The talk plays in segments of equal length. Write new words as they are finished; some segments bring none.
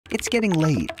It's getting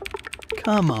late.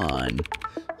 Come on.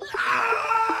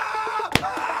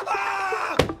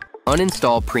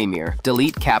 Uninstall Premiere,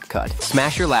 delete CapCut,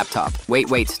 smash your laptop.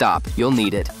 Wait, stop. You'll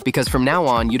need it. Because from now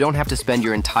on, you don't have to spend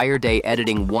your entire day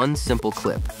editing one simple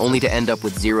clip, only to end up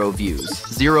with 0 views,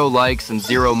 0 likes, and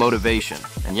 0 motivation.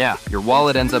 And yeah, your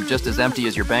wallet ends up just as empty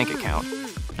as your bank account.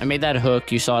 I made that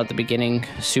hook you saw at the beginning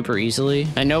super easily.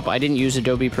 And nope, I didn't use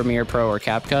Adobe Premiere Pro or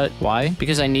CapCut. Why?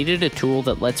 Because I needed a tool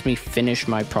that lets me finish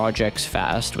my projects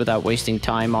fast without wasting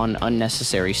time on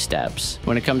unnecessary steps.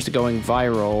 When it comes to going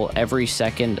viral, every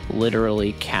second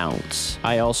literally counts.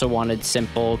 I also wanted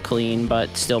simple, clean,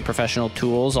 but still professional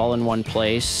tools all in one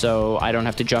place, so I don't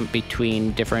have to jump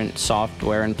between different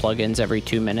software and plugins every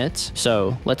 2 minutes.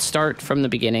 So let's start from the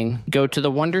beginning. Go to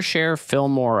the Wondershare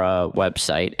Filmora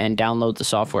website and download the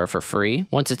software for free.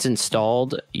 Once it's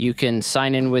installed, you can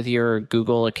sign in with your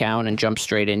Google account and jump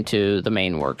straight into the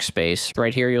main workspace.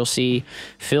 Right here, you'll see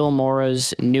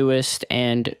Filmora's newest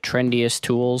and trendiest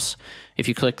tools. If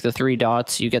you click the 3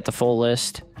 dots, you get the full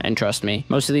list, and trust me,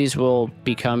 most of these will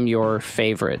become your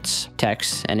favorites.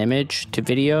 Text and image to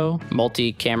video,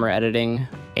 multi-camera editing,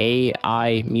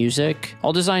 AI music,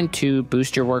 all designed to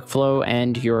boost your workflow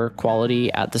and your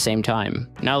quality at the same time.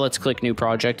 Now let's click new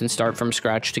project and start from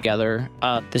scratch together.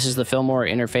 This is the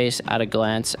Filmora interface at a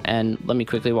glance, and let me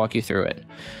quickly walk you through it.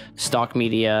 Stock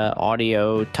media,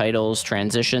 audio, titles,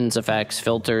 transitions, effects,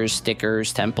 filters,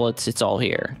 stickers, templates, it's all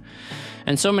here.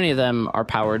 And so many of them are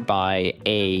powered by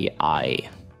AI.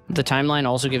 The timeline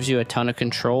also gives you a ton of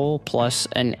control, plus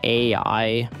an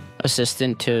AI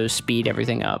assistant to speed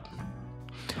everything up.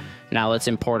 Now let's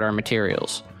import our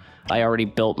materials. I already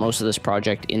built most of this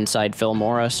project inside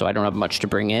Filmora, so I don't have much to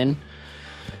bring in.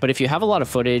 But if you have a lot of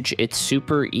footage, it's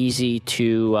super easy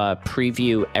to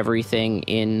preview everything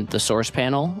in the source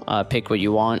panel, pick what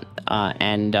you want,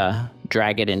 and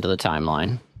drag it into the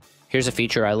timeline. Here's a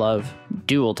feature I love,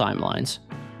 dual timelines.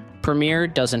 Premiere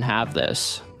doesn't have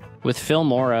this. With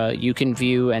Filmora, you can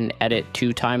view and edit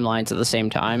 2 timelines at the same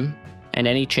time, and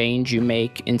any change you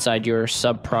make inside your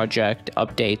sub-project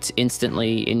updates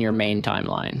instantly in your main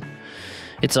timeline.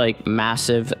 It's like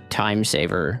massive time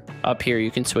saver. Up here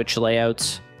you can switch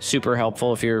layouts, super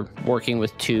helpful if you're working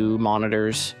with 2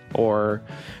 monitors or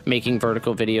making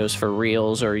vertical videos for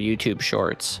Reels or YouTube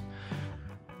Shorts.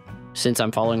 Since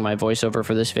I'm following my voiceover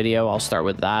for this video, I'll start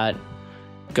with that.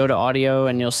 Go to audio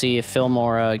and you'll see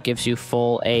Filmora gives you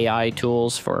full AI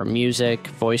tools for music,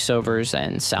 voiceovers,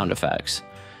 and sound effects.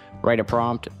 Write a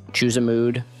prompt, choose a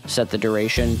mood, set the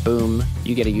duration, boom,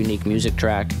 you get a unique music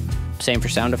track. Same for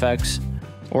sound effects,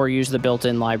 or use the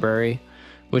built-in library,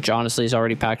 which honestly is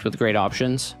already packed with great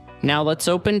options. Now let's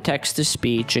open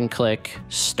text-to-speech and click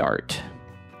Start.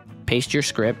 Paste your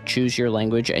script, choose your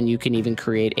language, and you can even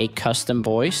create a custom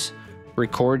voice.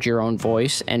 Record your own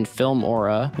voice, and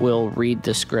Filmora will read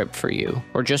the script for you.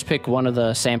 Or just pick one of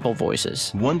the sample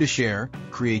voices. Wondershare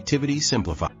Creativity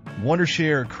Simplified.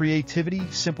 Wondershare Creativity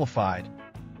Simplified.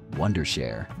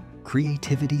 Wondershare.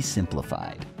 Creativity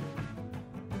simplified.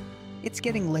 It's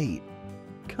getting late.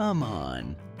 Come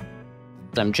on.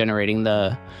 I'm generating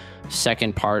the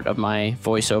second part of my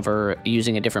voiceover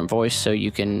using a different voice so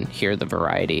you can hear the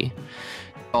variety.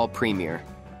 All Premiere,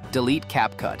 delete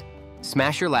CapCut,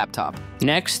 smash your laptop.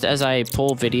 Next, as I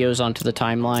pull videos onto the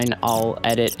timeline, I'll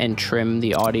edit and trim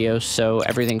the audio so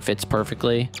everything fits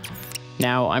perfectly.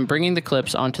 Now, I'm bringing the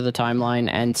clips onto the timeline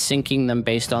and syncing them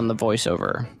based on the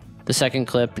voiceover. The second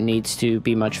clip needs to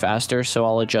be much faster, so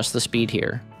I'll adjust the speed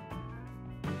here.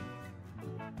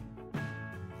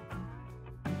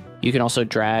 You can also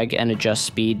drag and adjust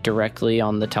speed directly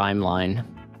on the timeline.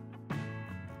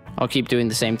 I'll keep doing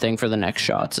the same thing for the next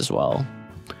shots as well.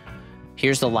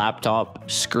 Here's the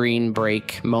laptop screen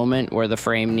break moment where the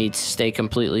frame needs to stay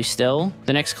completely still.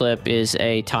 The next clip is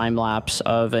a time lapse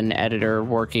of an editor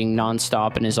working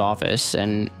nonstop in his office,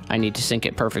 and I need to sync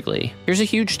it perfectly. Here's a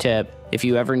huge tip. If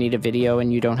you ever need a video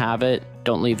and you don't have it,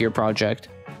 don't leave your project.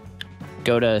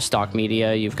 Go to stock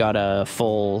media, you've got a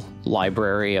full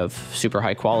library of super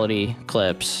high quality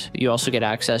clips. You also get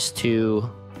access to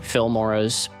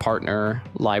Filmora's partner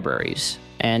libraries.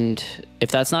 And if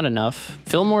that's not enough,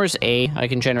 Filmora's I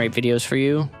can generate videos for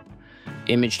you.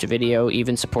 Image to video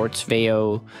even supports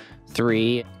VAIO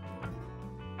 3.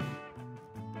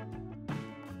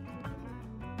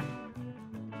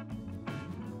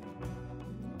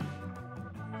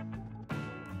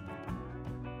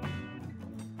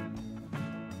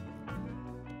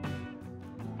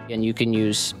 And you can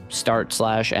use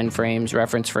start/end frames,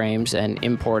 reference frames, and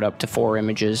import up to 4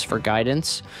 images for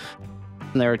guidance.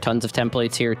 And there are tons of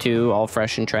templates here too, all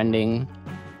fresh and trending.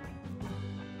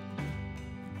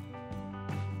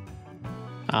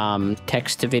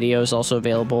 Text to video is also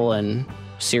available and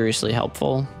seriously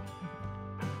helpful.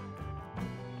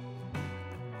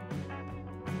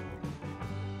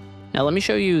 Now let me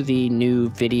show you the new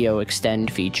video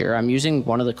extend feature. I'm using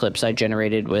one of the clips I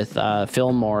generated with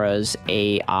Filmora's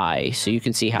AI, so you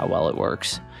can see how well it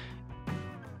works.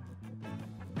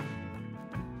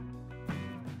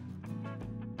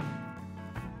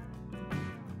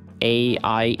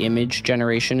 AI image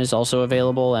generation is also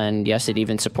available, and yes, it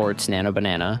even supports Nano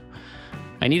Banana.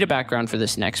 I need a background for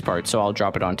this next part, so I'll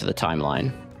drop it onto the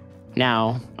timeline.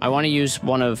 Now, I want to use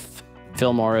one of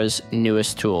Filmora's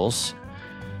newest tools,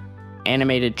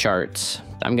 animated charts.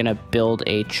 I'm going to build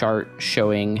a chart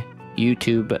showing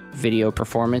YouTube video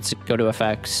performance. Go to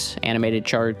Effects, Animated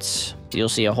Charts. You'll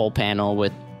see a whole panel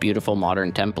with beautiful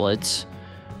modern templates.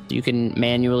 You can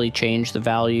manually change the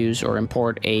values or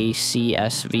import a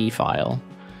CSV file.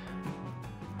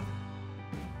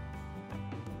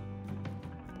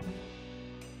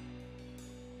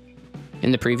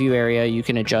 In the preview area, you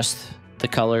can adjust the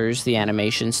colors, the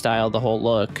animation style, the whole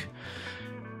look.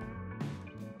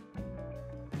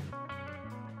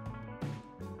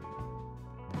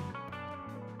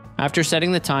 After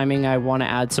setting the timing, I want to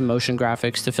add some motion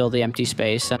graphics to fill the empty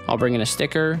space. I'll bring in a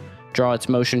sticker, draw its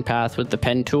motion path with the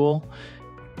pen tool,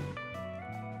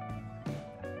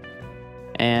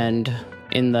 and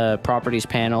in the properties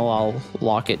panel, I'll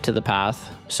lock it to the path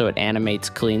so it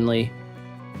animates cleanly.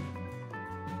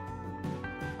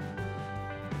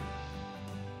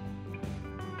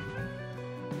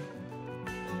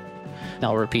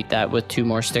 I'll repeat that with 2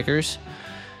 more stickers.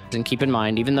 And keep in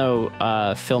mind, even though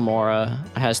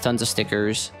Filmora has tons of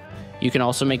stickers, you can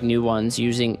also make new ones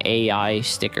using AI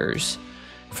stickers.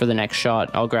 For the next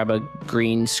shot, I'll grab a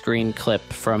green screen clip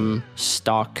from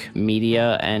stock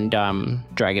media and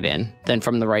drag it in. Then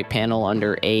from the right panel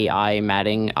under AI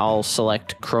matting, I'll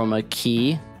select chroma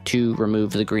key to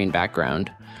remove the green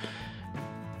background.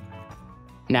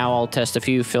 Now I'll test a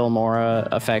few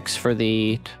Filmora effects for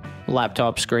the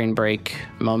laptop screen break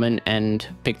moment and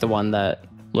pick the one that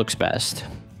looks best.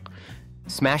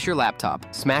 Smash your laptop,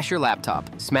 smash your laptop,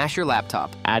 smash your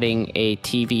laptop. Adding a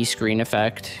TV screen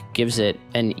effect gives it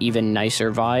an even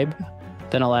nicer vibe.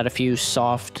 Then I'll add a few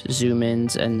soft zoom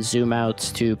ins and zoom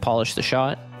outs to polish the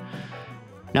shot.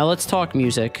 Now let's talk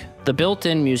music. The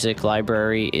built-in music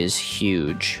library is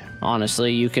huge.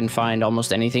 Honestly, you can find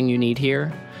almost anything you need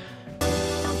here.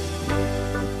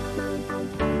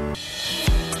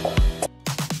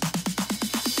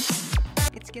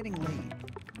 It's getting late.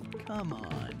 Come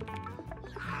on.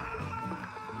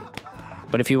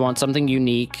 But if you want something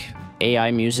unique,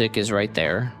 AI music is right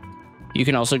there. You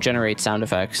can also generate sound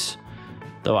effects,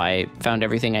 though I found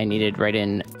everything I needed right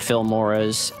in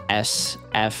Filmora's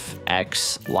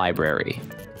SFX library.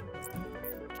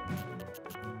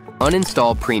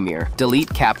 Uninstall Premiere, delete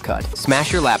CapCut,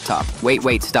 smash your laptop.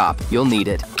 Wait, stop, you'll need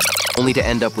it. Only to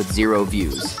end up with 0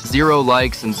 views, 0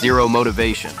 likes, and 0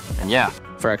 motivation. And yeah.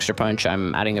 For extra punch,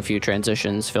 I'm adding a few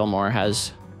transitions. Filmora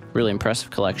has a really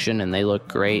impressive collection and they look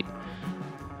great.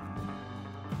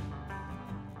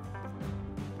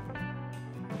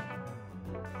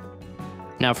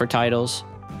 Now for titles,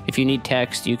 if you need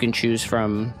text, you can choose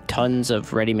from tons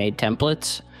of ready-made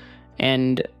templates.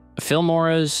 And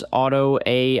Filmora's Auto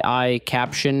AI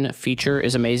caption feature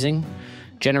is amazing.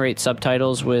 Generate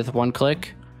subtitles with 1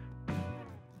 click.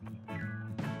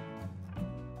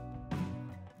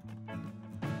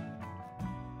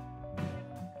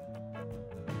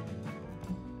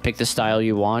 Pick the style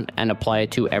you want and apply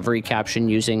it to every caption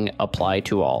using Apply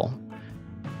to All.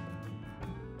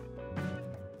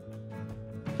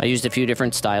 I used a few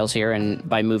different styles here, and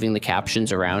by moving the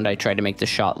captions around, I tried to make the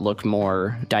shot look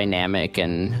more dynamic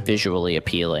and visually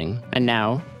appealing. And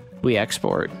now, we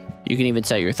export. You can even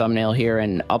set your thumbnail here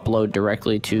and upload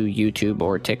directly to YouTube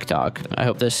or TikTok. I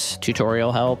hope this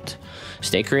tutorial helped.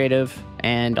 Stay creative,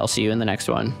 and I'll see you in the next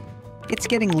one. It's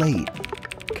getting late.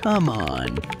 Come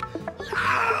on.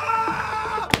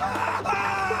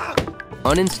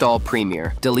 Uninstall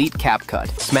Premiere, delete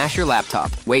CapCut, smash your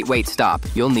laptop. Wait, stop,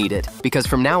 you'll need it. Because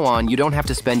from now on, you don't have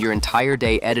to spend your entire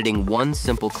day editing one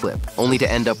simple clip, only to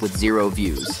end up with 0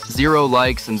 views, 0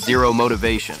 likes, and 0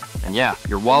 motivation. And yeah,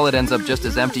 your wallet ends up just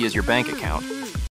as empty as your bank account.